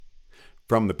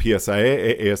From the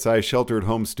PSIA ASI Shelter at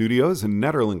Home Studios in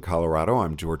Nederland, Colorado,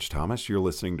 I'm George Thomas. You're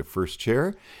listening to First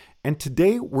Chair. And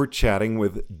today we're chatting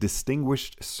with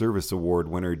Distinguished Service Award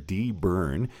winner Dee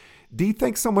Byrne. Dee,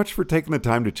 thanks so much for taking the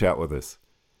time to chat with us.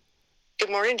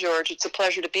 Good morning, George. It's a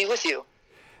pleasure to be with you.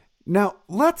 Now,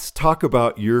 let's talk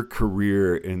about your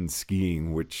career in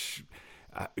skiing, which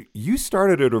you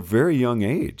started at a very young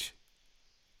age.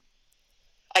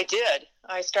 I did.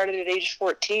 I started at age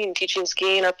 14 teaching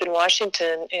skiing up in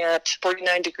Washington at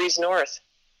 49 degrees north.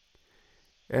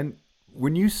 And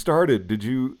when you started, did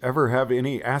you ever have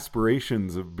any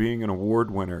aspirations of being an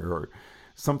award winner or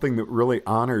something that really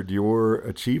honored your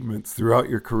achievements throughout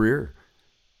your career?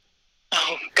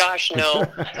 Oh, gosh, no.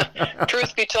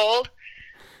 Truth be told,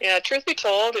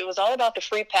 it was all about the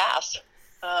free pass.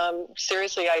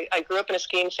 Seriously, I grew up in a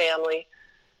skiing family.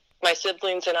 My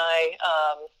siblings and I,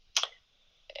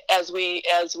 as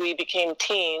we became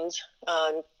teens,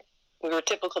 we were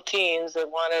typical teens that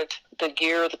wanted the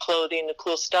gear, the clothing, the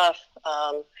cool stuff.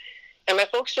 And my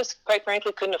folks just, quite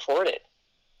frankly, couldn't afford it.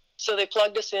 So they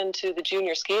plugged us into the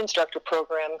junior ski instructor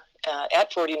program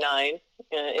at 49.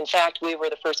 In fact, we were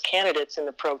the first candidates in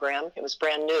the program. It was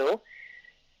brand new.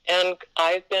 And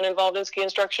I've been involved in ski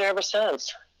instruction ever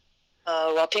since.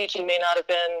 While teaching may not have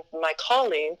been my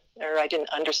calling, or I didn't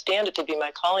understand it to be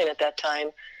my calling at that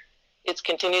time, it's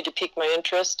continued to pique my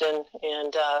interest and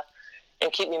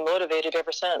keep me motivated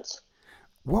ever since.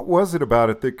 What was it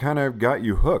about it that kind of got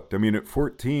you hooked? I mean, at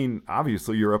 14,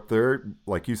 obviously you're up there,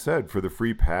 like you said, for the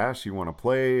free pass. You want to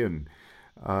play, and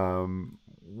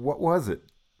what was it?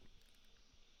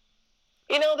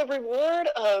 You know, the reward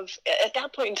of, at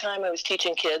that point in time, I was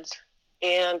teaching kids,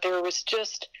 and there was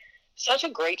just such a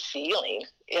great feeling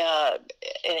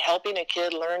in helping a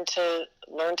kid learn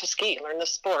to ski, learn the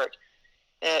sport.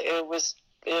 It was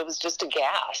just a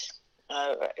gas.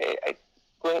 I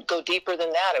wouldn't go deeper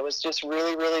than that. It was just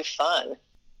really, really fun.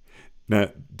 Now,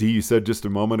 Dee, you said just a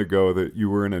moment ago that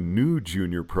you were in a new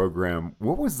junior program.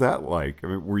 What was that like? I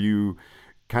mean, were you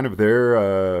kind of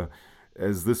there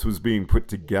as this was being put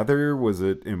together? Was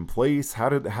it in place? How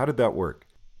did that work?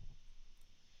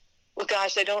 Well,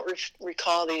 gosh, I don't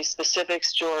recall the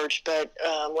specifics, George, but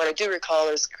what I do recall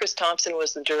is Chris Thompson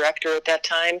was the director at that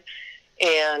time,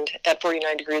 and at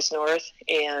 49 degrees north,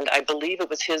 and I believe it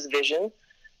was his vision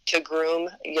to groom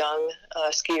young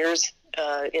skiers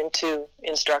into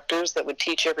instructors that would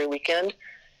teach every weekend.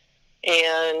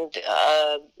 And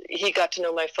he got to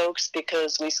know my folks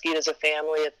because we skied as a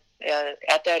family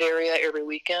at that area every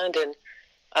weekend. And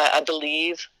I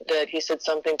believe that he said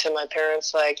something to my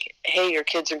parents like, hey, your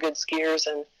kids are good skiers,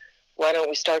 and why don't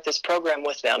we start this program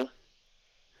with them?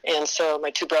 And so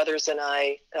my two brothers and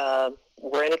I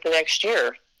were in it the next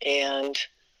year. And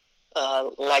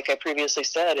like I previously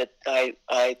said, I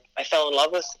fell in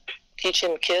love with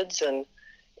teaching kids, and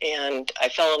I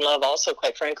fell in love also,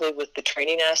 quite frankly, with the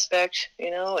training aspect,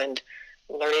 and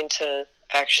learning to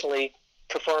actually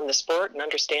perform the sport and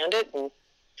understand it. And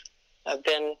I've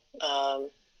been,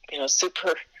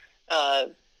 super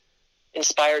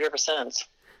inspired ever since.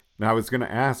 Now, I was going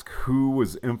to ask who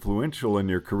was influential in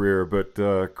your career,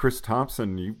 but Chris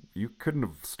Thompson, you couldn't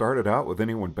have started out with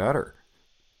anyone better.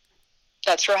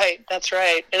 That's right.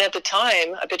 And at the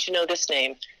time, I bet you know this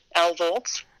name, Al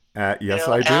Volz. Yes,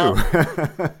 I do.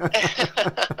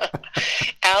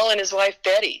 Al and his wife,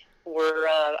 Betty, were,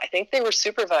 I think they were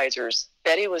supervisors.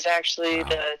 Betty was actually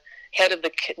the head of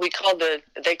they called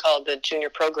the junior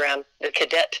program, the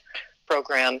cadet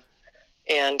program.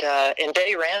 And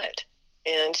Betty ran it.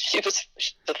 And she was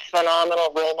a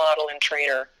phenomenal role model and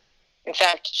trainer. In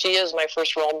fact, she is my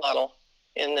first role model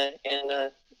in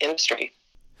the industry.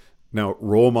 Now,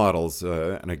 role models,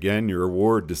 and again, your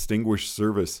award, Distinguished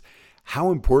Service.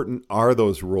 How important are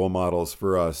those role models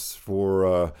for us,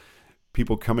 for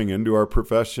people coming into our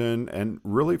profession, and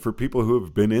really for people who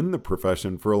have been in the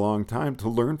profession for a long time to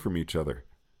learn from each other?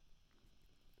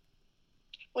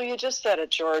 Well, you just said it,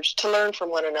 George, to learn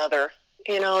from one another.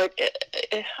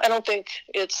 I don't think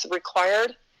it's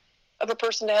required of a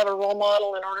person to have a role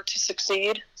model in order to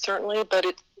succeed, certainly, but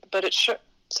it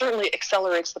certainly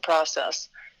accelerates the process.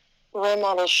 Role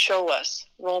models show us.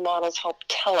 Role models help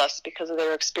tell us because of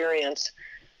their experience.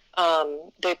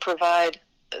 They provide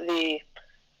the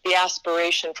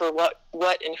aspiration for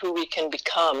what and who we can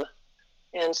become,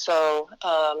 and so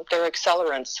they're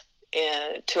accelerants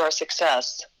to our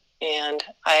success. And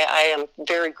I am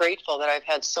very grateful that I've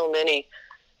had so many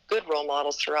good role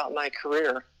models throughout my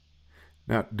career.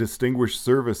 Now, Distinguished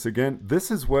Service, again, this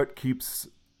is what keeps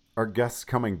our guests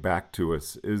coming back to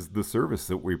us, is the service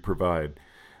that we provide.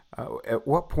 At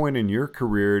what point in your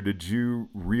career did you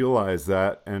realize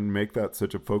that and make that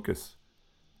such a focus?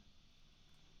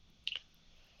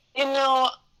 You know,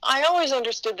 I always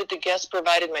understood that the guests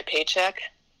provided my paycheck,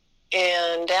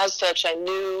 and as such, I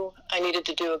knew I needed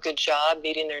to do a good job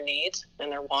meeting their needs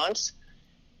and their wants.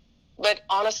 But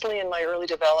honestly, in my early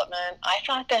development, I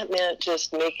thought that meant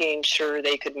just making sure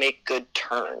they could make good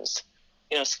turns.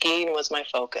 Skiing was my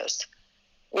focus.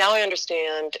 Now I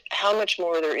understand how much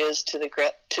more there is to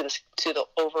the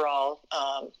overall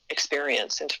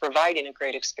experience and to providing a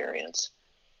great experience.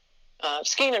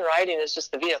 Skiing and riding is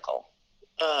just the vehicle.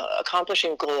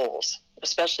 Accomplishing goals,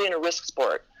 especially in a risk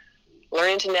sport,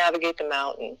 learning to navigate the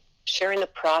mountain, sharing the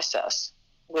process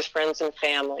with friends and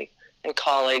family and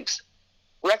colleagues,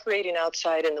 recreating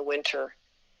outside in the winter,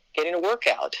 getting a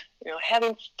workout,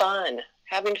 having fun.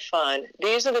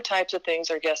 These are the types of things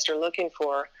our guests are looking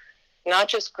for, not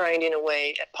just grinding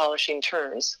away at polishing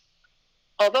turns.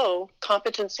 Although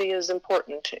competency is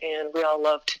important, and we all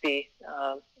love to be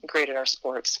great at our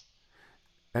sports.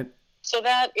 And So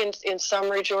that, in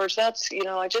summary, George, that's,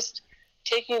 I just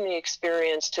taking the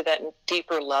experience to that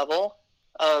deeper level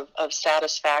of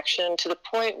satisfaction to the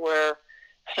point where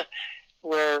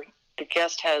where the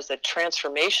guest has a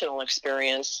transformational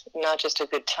experience, not just a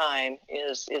good time,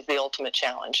 is the ultimate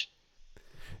challenge.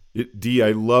 Dee,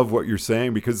 I love what you're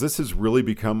saying because this has really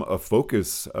become a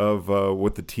focus of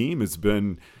what the team has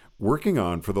been working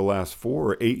on for the last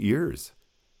 4 or 8 years.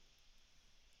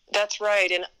 That's right.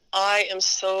 And I am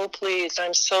so pleased.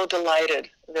 I'm so delighted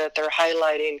that they're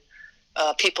highlighting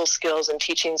people skills and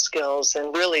teaching skills,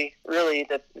 and really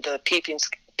the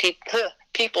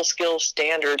people skills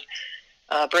standard,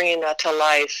 bringing that to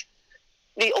life.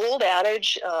 The old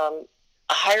adage,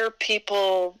 hire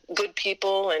people, good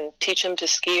people, and teach them to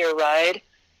ski or ride,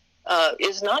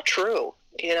 is not true.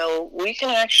 We can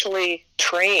actually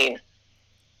train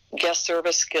guest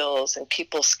service skills and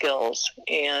people skills.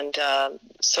 And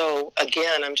so,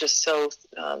 again, I'm just so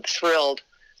thrilled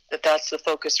that that's the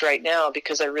focus right now,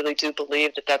 because I really do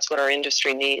believe that that's what our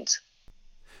industry needs.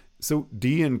 So,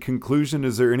 Dee, in conclusion,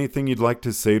 is there anything you'd like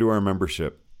to say to our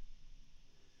membership?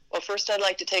 Well, first, I'd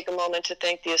like to take a moment to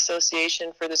thank the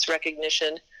association for this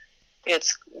recognition.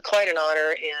 It's quite an honor,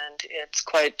 and it's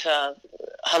quite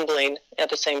humbling at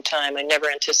the same time. I never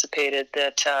anticipated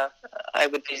that I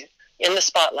would be in the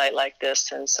spotlight like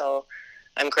this, and so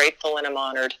I'm grateful and I'm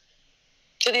honored.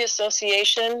 To the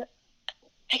association,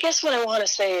 I guess what I want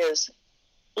to say is,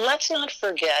 let's not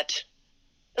forget,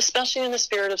 especially in the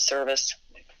spirit of service,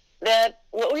 that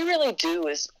what we really do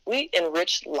is we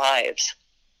enrich lives.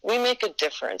 We make a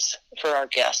difference for our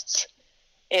guests.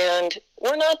 And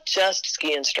we're not just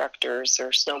ski instructors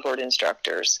or snowboard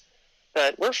instructors,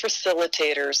 but we're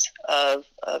facilitators of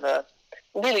a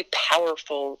really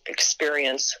powerful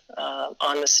experience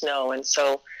on the snow. And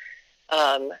so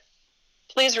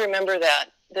please remember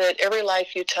that every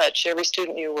life you touch, every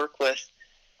student you work with,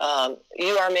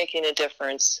 you are making a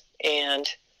difference. And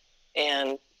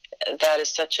that is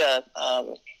such a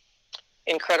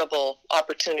incredible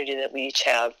opportunity that we each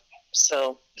have.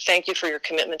 So thank you for your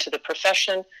commitment to the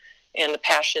profession and the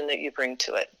passion that you bring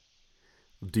to it.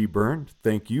 Dee Byrne,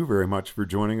 thank you very much for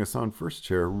joining us on First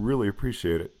Chair. Really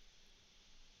appreciate it.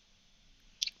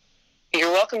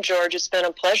 You're welcome, George. It's been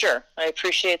a pleasure. I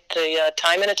appreciate the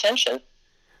time and attention.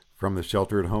 From the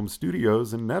Shelter at Home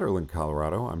studios in Nederland,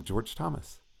 Colorado, I'm George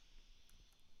Thomas.